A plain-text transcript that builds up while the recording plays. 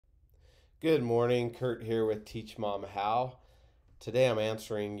Good morning, Kurt here with Teach Mom How. Today I'm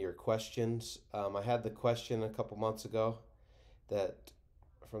answering your questions. I had the question a couple months ago that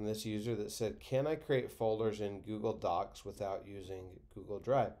from this user that said, "Can I create folders in Google Docs without using Google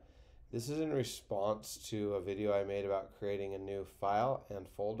Drive?" This is in response to a video I made about creating a new file and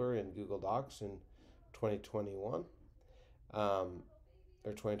folder in Google Docs in 2021 or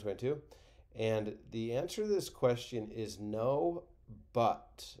 2022. And the answer to this question is no,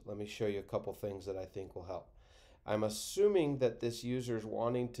 but let me show you a couple things that I think will help. I'm assuming that this user is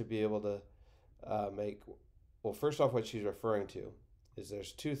wanting to be able to well, first off, what she's referring to is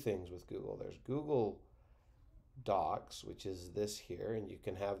there's two things with Google. There's Google Docs, which is this here, and you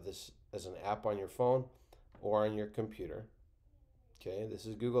can have this as an app on your phone or on your computer. Okay, this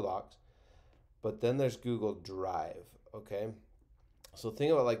is Google Docs. But then there's Google Drive, okay? So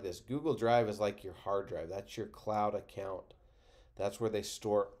think of it like this. Google Drive is like your hard drive. That's your cloud account. That's where they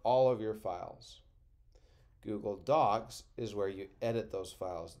store all of your files. Google Docs is where you edit those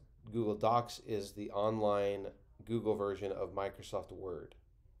files. Google Docs is the online Google version of Microsoft Word,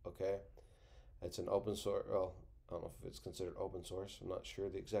 okay? It's an open source, well, I don't know if it's considered open source. I'm not sure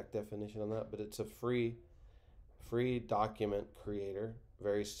the exact definition on that, but it's a free document creator,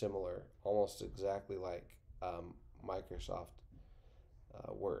 very similar, almost exactly like Microsoft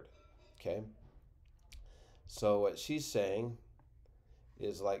Word, okay? So what she's saying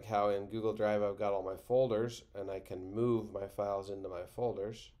is like how in Google Drive I've got all my folders and I can move my files into my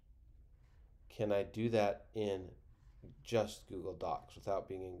folders. Can I do that in just Google Docs without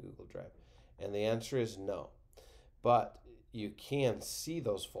being in Google Drive? And the answer is no. But you can see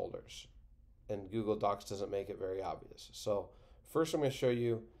those folders, and Google Docs doesn't make it very obvious. So first I'm going to show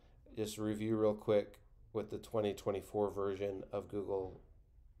you, just review real quick with the 2024 version of Google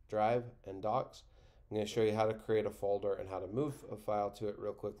Drive and Docs. I'm going to show you how to create a folder and how to move a file to it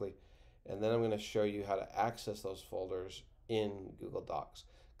real quickly. And then I'm going to show you how to access those folders in Google Docs.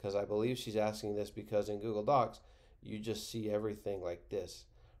 Because I believe she's asking this because in Google Docs, you just see everything like this,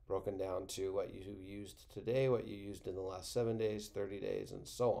 broken down to what you used today, what you used in the last 7 days, 30 days, and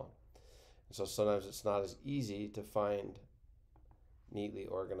so on. And so sometimes it's not as easy to find neatly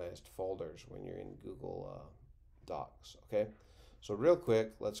organized folders when you're in Google Docs, okay? So real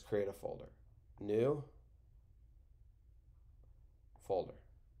quick, let's create a folder. New folder,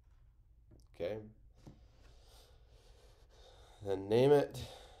 okay? Then name it,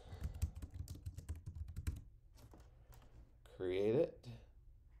 create it.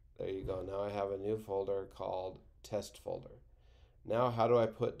 There you go. Now I have a new folder called test folder. Now how do I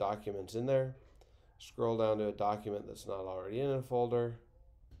put documents in there? Scroll down to a document that's not already in a folder,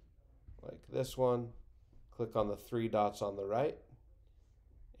 like this one. Click on the three dots on the right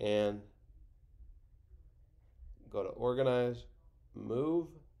and go to organize,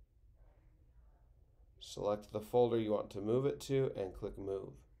 move, select the folder you want to move it to and click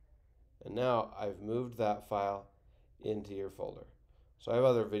move. And now I've moved that file into your folder. So I have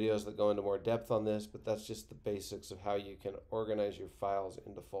other videos that go into more depth on this, but that's just the basics of how you can organize your files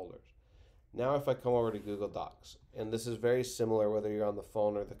into folders. Now if I come over to Google Docs, and this is very similar whether you're on the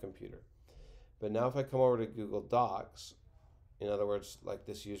phone or the computer, but now if I come over to Google Docs, in other words, like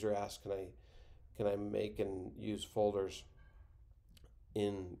this user asked, can I make and use folders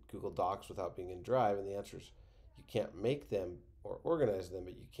in Google Docs without being in Drive? And the answer is you can't make them or organize them,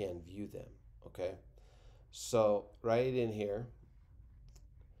 but you can view them, okay? So right in here,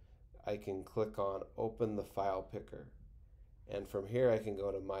 I can click on open the file picker. And from here I can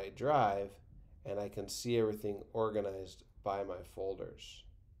go to my Drive and I can see everything organized by my folders,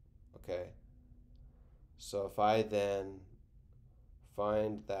 okay? So if I then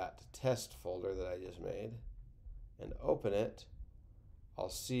find that test folder that I just made and open it, I'll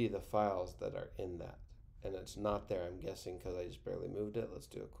see the files that are in that. And it's not there, I'm guessing, because I just barely moved it. Let's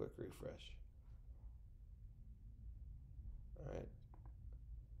do a quick refresh. All right.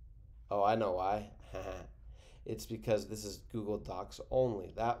 Oh, I know why. It's because this is Google Docs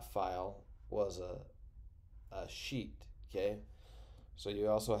only. That file was a sheet, okay? So you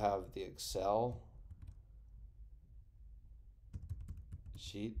also have the Excel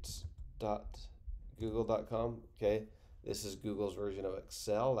sheets.google.com, okay? This is Google's version of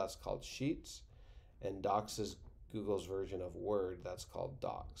Excel, that's called Sheets, and Docs is Google's version of Word, that's called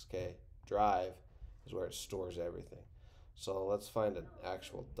Docs, okay? Drive is where it stores everything. So let's find an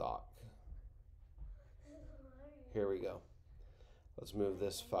actual doc. Here we go. Let's move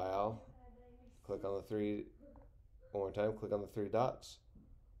this file. Click on the three, one more time, click on the three dots.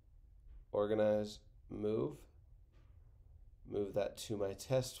 Organize, move. Move that to my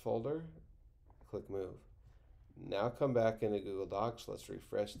test folder. Click move. Now come back into Google Docs. Let's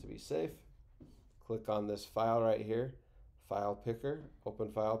refresh to be safe. click on this file right here, File Picker,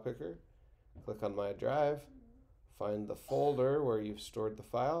 open File Picker, click on my drive, find the folder where you've stored the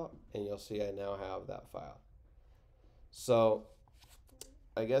file, and you'll see I now have that file. So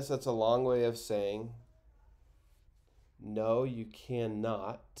I guess that's a long way of saying no, you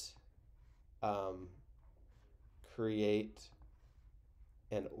cannot create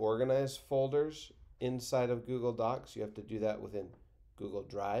and organize folders inside of Google Docs. You have to do that within Google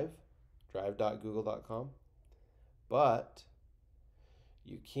Drive, drive.google.com. But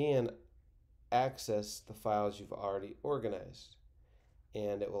you can access the files you've already organized,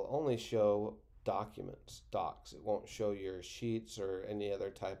 and it will only show documents, docs. It won't show your sheets or any other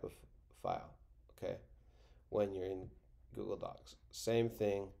type of file, okay, when you're in Google Docs. Same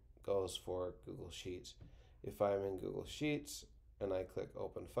thing goes for Google Sheets. If I'm in Google Sheets and I click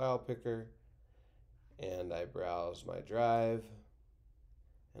Open File Picker and I browse my drive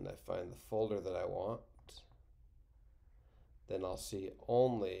and I find the folder that I want, then I'll see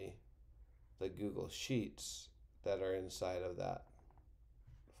only the Google Sheets that are inside of that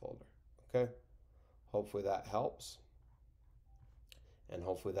folder. Okay? Hopefully that helps. And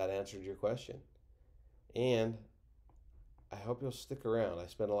hopefully that answered your question. And I hope you'll stick around. I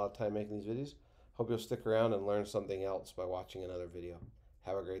spend a lot of time making these videos. Hope you'll stick around and learn something else by watching another video.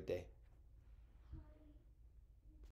 Have a great day.